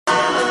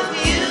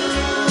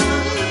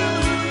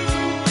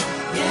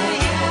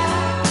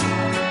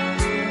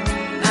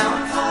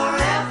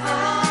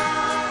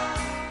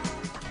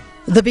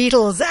The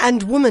Beatles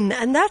and Woman,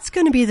 and that's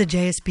going to be the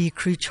JSB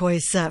crew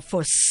choice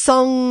for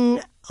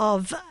Song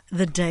of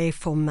the Day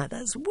for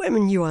Mothers.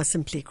 Women, you are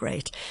simply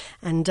great.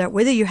 And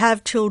whether you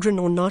have children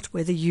or not,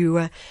 whether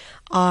you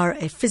are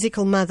a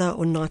physical mother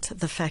or not,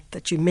 the fact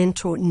that you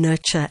mentor,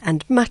 nurture,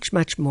 and much,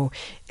 much more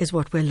is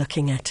what we're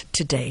looking at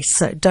today.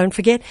 So don't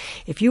forget,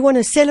 if you want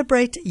to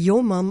celebrate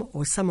your mum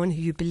or someone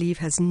who you believe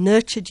has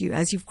nurtured you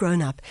as you've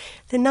grown up,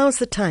 then now's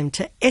the time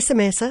to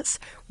SMS us,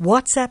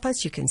 WhatsApp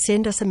us. You can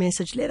send us a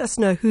message. Let us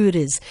know who it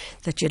is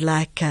that you'd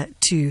like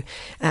to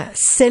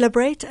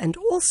celebrate, and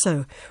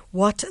also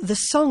what the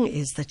song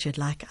is that you'd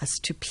like us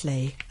to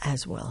play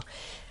as well.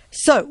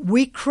 So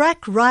we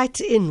crack right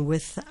in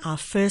with our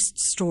first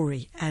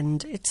story,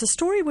 and it's a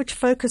story which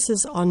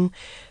focuses on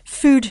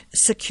food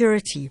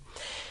security.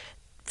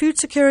 Food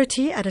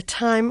security at a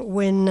time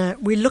when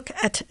we look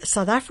at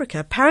South Africa.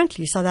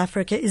 Apparently, South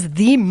Africa is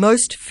the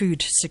most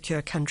food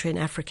secure country in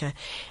Africa,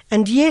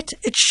 and yet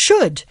it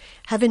should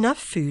have enough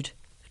food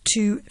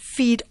to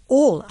feed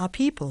all our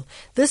people.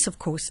 This, of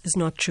course, is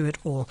not true at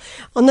all.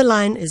 On the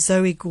line is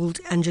Zoe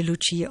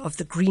GAULD-ANGELUCCI of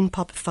the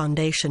Greenpop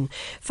Foundation,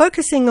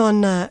 focusing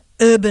on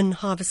urban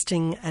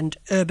harvesting and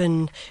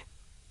urban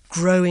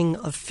growing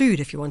of food,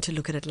 if you want to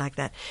look at it like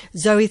that.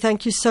 Zoe,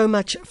 thank you so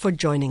much for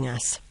joining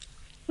us.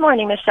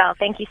 Morning, Michelle.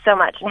 Thank you so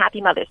much, and happy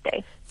Mother's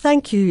Day.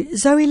 Thank you.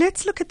 Zoe,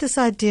 let's look at this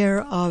idea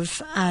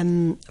of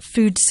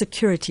food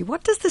security.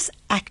 What does this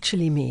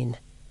actually mean?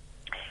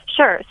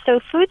 Sure. So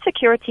food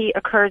security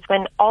occurs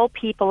when all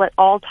people at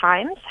all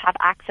times have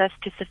access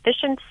to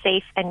sufficient,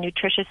 safe, and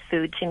nutritious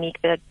food to meet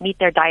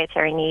their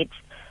dietary needs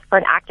for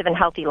an active and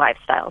healthy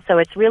lifestyle. So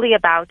it's really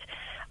about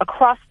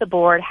across the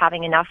board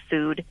having enough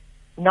food,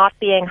 not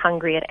being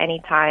hungry at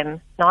any time,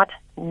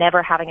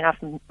 never having enough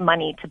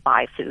money to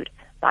buy food,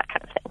 that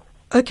kind of thing.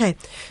 Okay.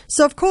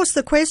 So, of course,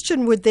 the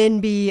question would then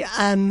be,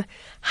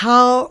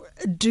 how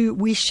do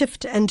we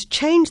shift and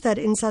change that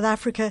in South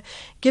Africa,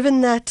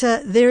 given that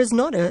there is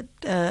not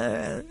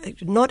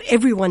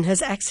everyone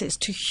has access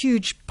to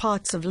huge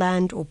parts of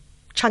land or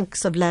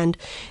chunks of land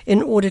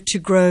in order to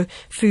grow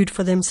food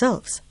for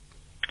themselves?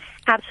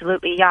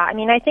 Absolutely, yeah. I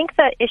mean, I think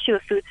the issue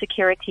of food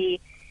security,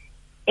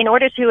 in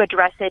order to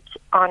address it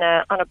on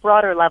a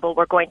broader level,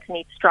 we're going to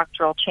need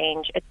structural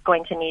change. It's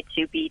going to need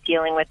to be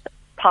dealing with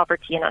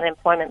poverty and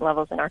unemployment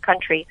levels in our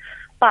country.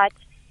 But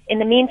in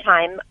the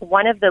meantime,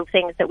 one of the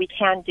things that we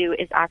can do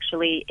is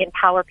actually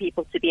empower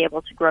people to be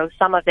able to grow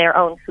some of their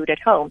own food at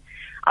home.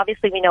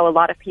 Obviously, we know a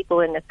lot of people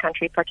in this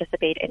country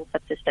participate in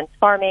subsistence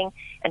farming,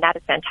 and that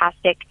is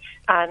fantastic.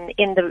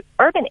 In the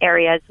urban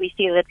areas, we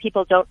see that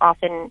people don't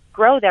often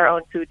grow their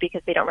own food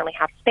because they don't really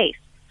have space.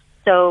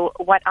 So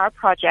what our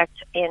project,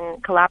 in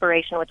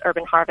collaboration with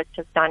Urban Harvest,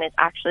 has done is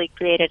actually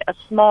created a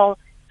small,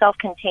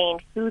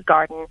 self-contained food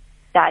garden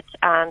that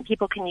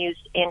people can use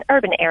in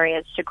urban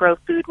areas to grow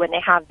food when they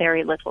have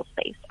very little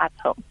space at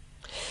home.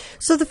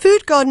 So the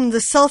food garden, the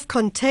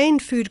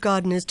self-contained food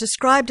garden, is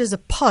described as a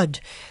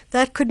pod.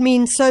 That could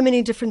mean so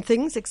many different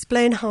things.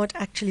 Explain how it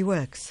actually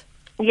works.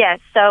 Yes,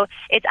 so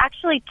it's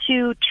actually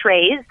two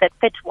trays that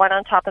fit one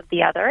on top of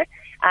the other.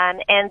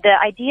 And the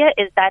idea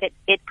is that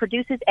it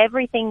produces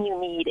everything you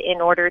need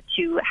in order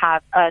to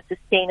have a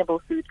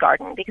sustainable food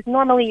garden. Because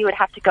normally you would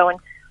have to go and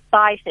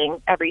buy things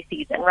every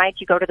season, right?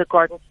 You go to the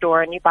garden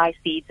store and you buy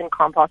seeds and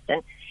compost,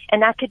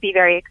 and that could be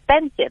very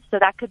expensive. So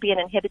that could be an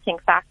inhibiting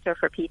factor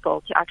for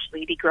people to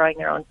actually be growing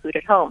their own food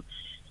at home.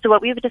 So what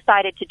we've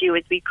decided to do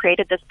is we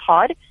created this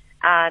pod.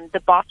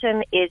 The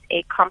bottom is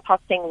a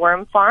composting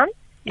worm farm,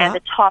 and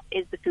the top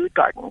is the food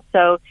garden.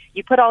 So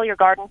you put all your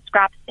garden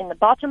scraps in the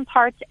bottom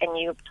part, and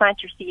you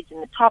plant your seeds in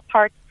the top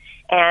part,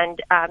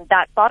 and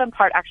that bottom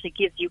part actually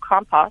gives you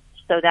compost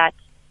so that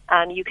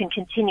you can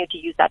continue to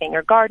use that in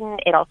your garden.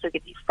 It also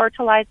gives you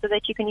fertilizer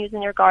that you can use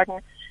in your garden.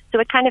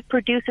 So it kind of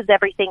produces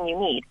everything you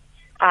need.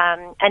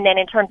 And then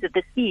in terms of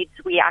the seeds,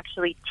 we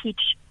actually teach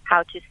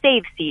how to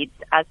save seeds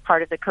as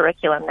part of the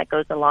curriculum that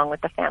goes along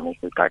with the Family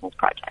Food Gardens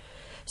project.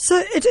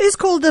 So it is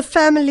called the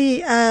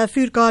Family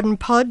Food Garden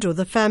Pod, or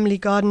the Family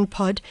Garden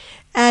Pod.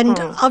 And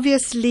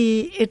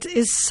obviously it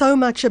is so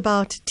much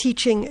about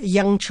teaching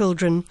young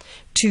children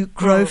to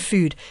grow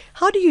food.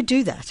 How do you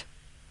do that?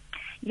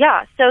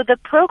 Yeah, so the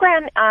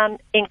program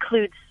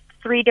includes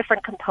 3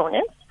 different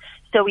components.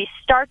 So we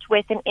start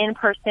with an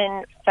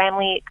in-person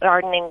family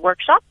gardening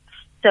workshop.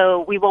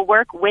 So we will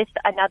work with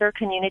another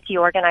community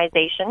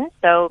organization.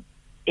 So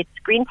it's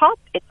Greenpop,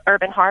 it's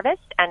Urban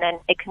Harvest, and then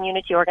a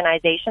community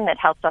organization that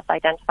helps us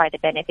identify the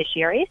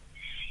beneficiaries.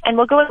 And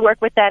we'll go and work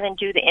with them and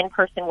do the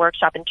in-person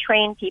workshop and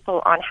train people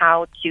on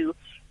how to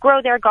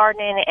grow their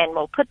garden, and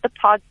we'll put the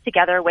pods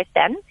together with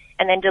them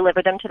and then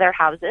deliver them to their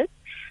houses.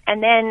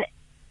 And then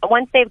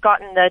once they've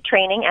gotten the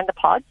training and the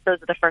pods, those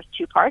are the first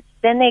 2 parts,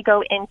 then they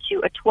go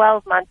into a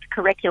 12-month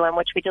curriculum,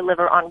 which we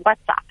deliver on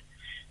WhatsApp.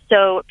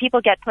 So people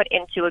get put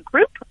into a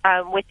group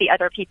with the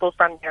other people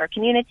from their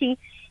community,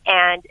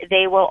 and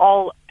they will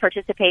all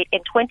participate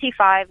in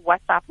 25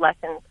 WhatsApp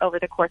lessons over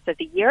the course of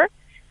the year.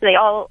 So they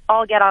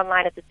all get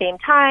online at the same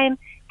time.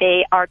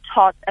 They are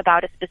taught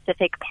about a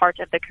specific part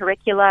of the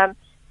curriculum.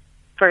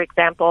 for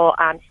example,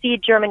 seed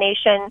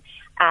germination,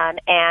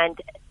 and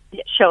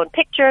shown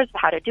pictures of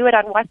how to do it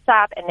on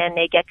WhatsApp, and then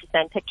they get to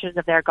send pictures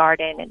of their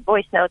garden and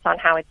voice notes on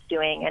how it's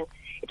doing. And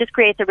it just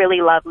creates a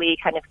really lovely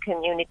kind of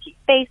community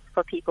space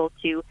for people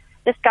to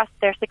discuss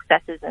their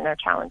successes and their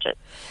challenges.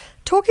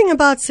 Talking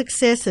about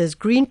successes,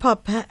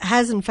 Greenpop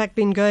has in fact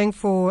been going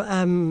for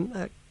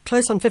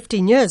close on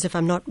 15 years, if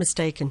I'm not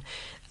mistaken.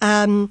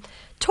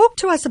 Talk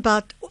to us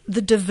about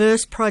the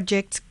diverse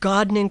projects,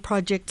 gardening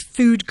projects,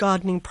 food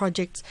gardening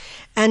projects,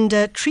 and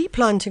tree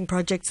planting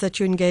projects that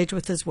you engage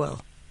with as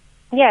well.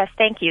 Yes,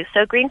 thank you.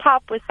 So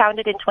Greenpop was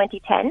founded in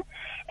 2010,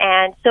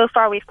 and so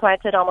far we've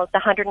planted almost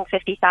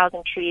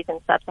 150,000 trees in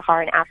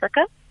sub-Saharan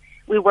Africa.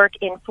 We work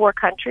in 4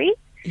 countries.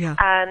 Yeah.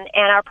 And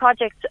our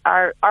projects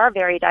are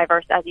very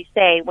diverse, as you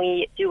say.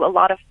 We do a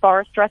lot of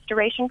forest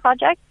restoration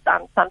projects.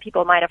 Some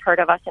people might have heard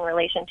of us in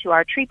relation to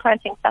our tree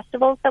planting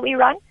festivals that we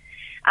run.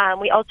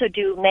 We also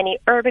do many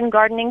urban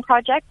gardening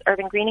projects,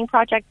 urban greening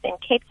projects in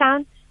Cape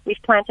Town.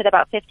 We've planted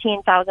about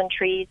 15,000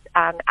 trees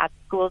at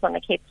schools on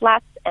the Cape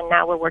Flats, and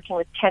now we're working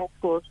with 10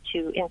 schools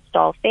to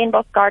install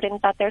fynbos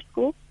gardens at their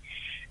schools.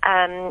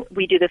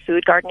 We do the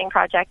food gardening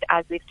project,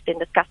 as we've been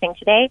discussing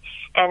today.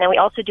 And then we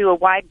also do a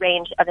wide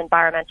range of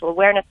environmental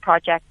awareness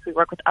projects. We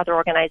work with other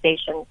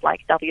organizations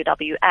like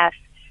WWF,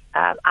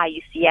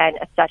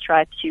 IUCN,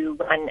 etc., to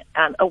run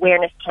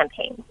awareness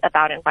campaigns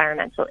about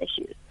environmental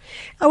issues.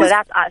 So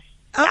that's us.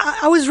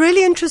 I was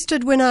really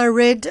interested when I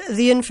read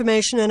the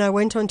information and I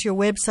went onto your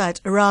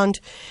website around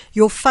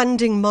your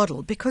funding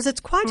model, because it's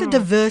quite a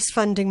diverse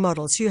funding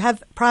model. So you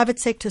have private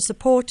sector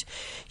support,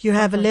 you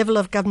have a level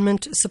of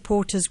government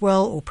support as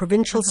well, or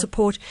provincial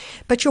support,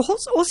 but you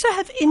also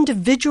have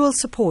individual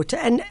support.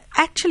 And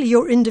actually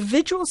your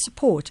individual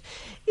support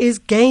is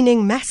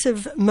gaining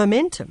massive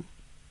momentum.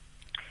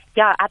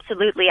 Yeah,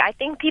 absolutely. I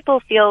think people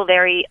feel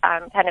very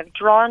kind of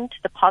drawn to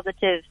the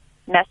positive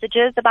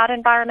messages about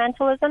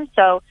environmentalism.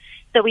 So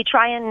we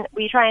try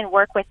and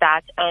work with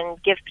that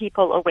and give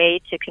people a way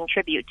to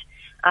contribute.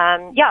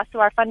 So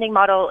our funding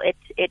model,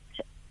 it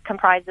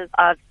comprises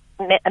of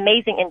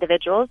amazing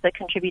individuals that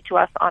contribute to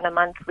us on a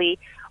monthly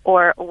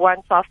or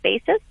once-off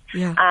basis,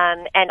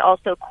 and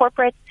also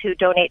corporates who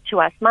donate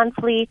to us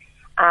monthly.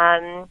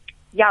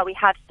 We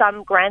have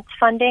some grant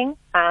funding,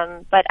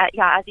 but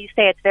as you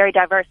say, it's very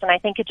diverse, and I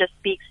think it just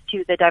speaks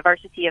to the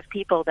diversity of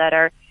people that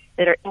are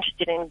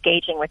interested in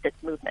engaging with this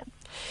movement.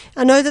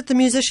 I know that the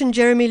musician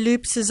Jeremy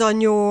Loops is on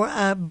your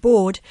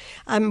board.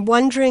 I'm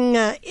wondering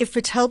if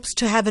it helps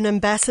to have an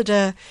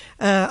ambassador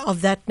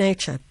of that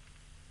nature.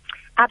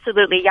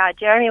 Absolutely, yeah.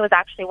 Jeremy was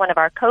actually one of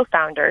our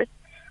co-founders.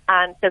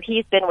 So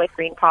he's been with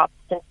Greenpop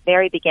since the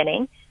very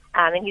beginning,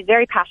 and he's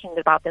very passionate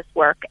about this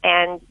work.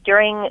 And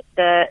during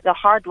the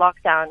hard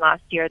lockdown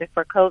last year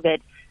for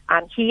COVID,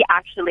 he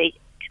actually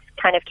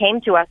kind of came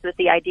to us with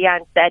the idea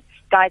and said,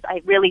 guys,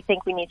 I really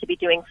think we need to be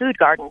doing food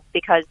gardens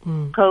because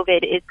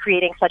COVID is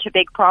creating such a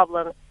big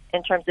problem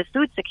in terms of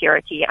food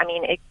security. I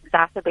mean,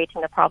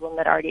 exacerbating the problem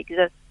that already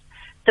exists.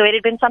 So it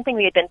had been something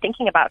we had been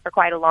thinking about for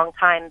quite a long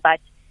time, but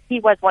he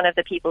was one of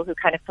the people who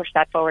kind of pushed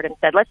that forward and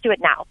said, let's do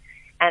it now.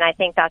 And I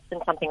think that's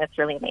been something that's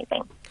really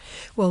amazing.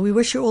 Well, we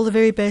wish you all the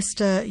very best.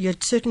 You're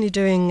certainly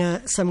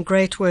doing some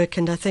great work.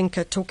 And I think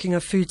talking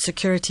of food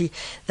security,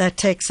 that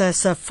takes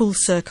us full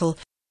circle.